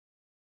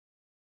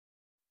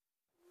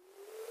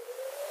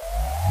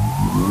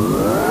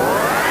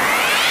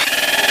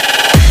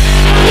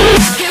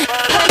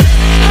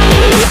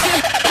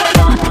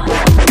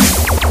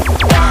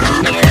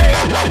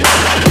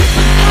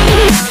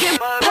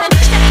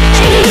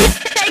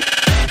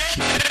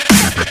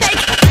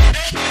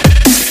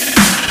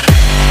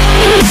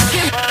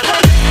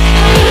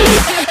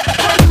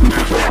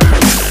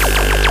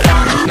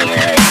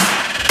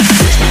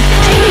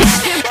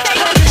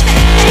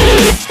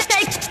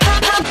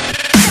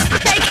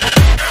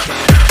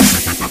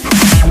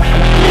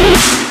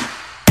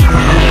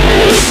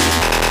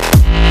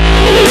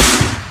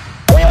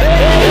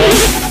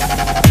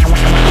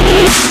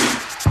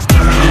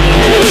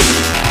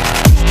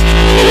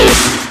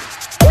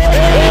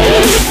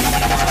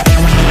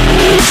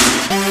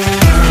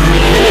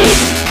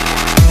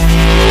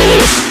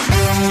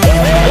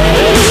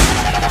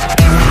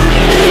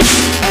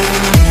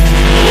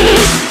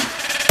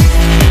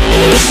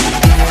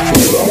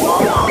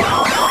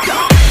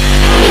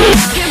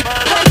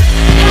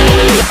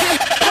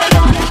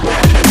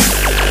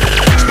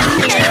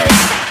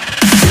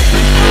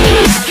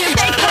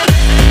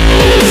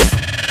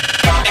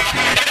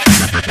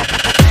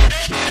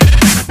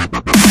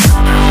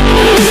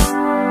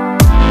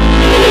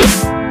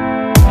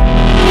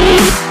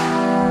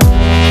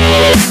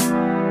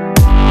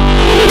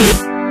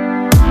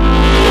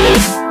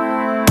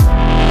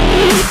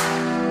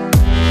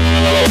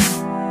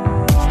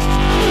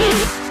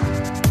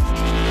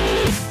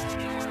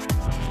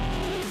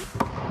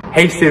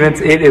Hey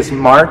students, it is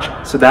March,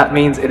 so that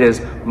means it is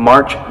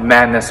March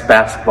Madness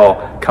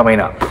basketball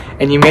coming up.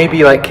 And you may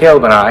be like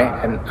Caleb and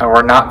I, and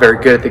are not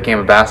very good at the game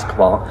of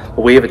basketball,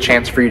 but we have a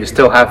chance for you to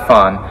still have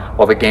fun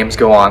while the games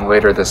go on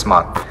later this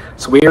month.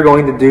 So we are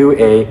going to do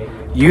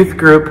a youth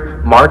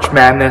group March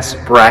Madness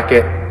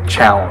bracket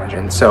challenge.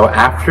 And so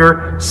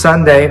after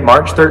Sunday,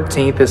 March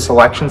 13th is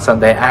selection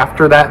Sunday.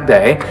 After that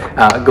day,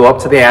 go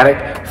up to the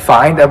attic,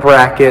 find a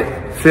bracket,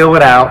 fill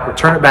it out,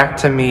 return it back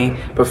to me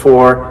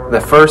before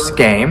the first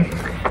game,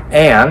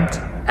 and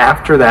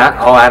after that,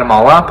 I'll add them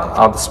all up.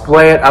 I'll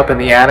display it up in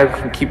the attic.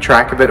 You can keep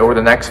track of it over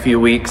the next few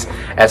weeks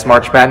as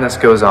March Madness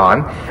goes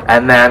on,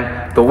 and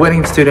then the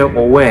winning student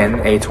will win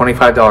a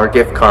 $25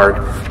 gift card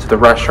to the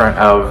restaurant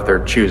of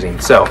their choosing.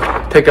 So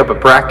pick up a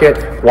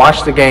bracket,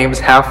 watch the games,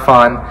 have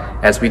fun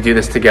as we do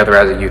this together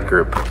as a youth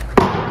group.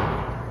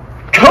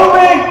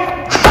 Coming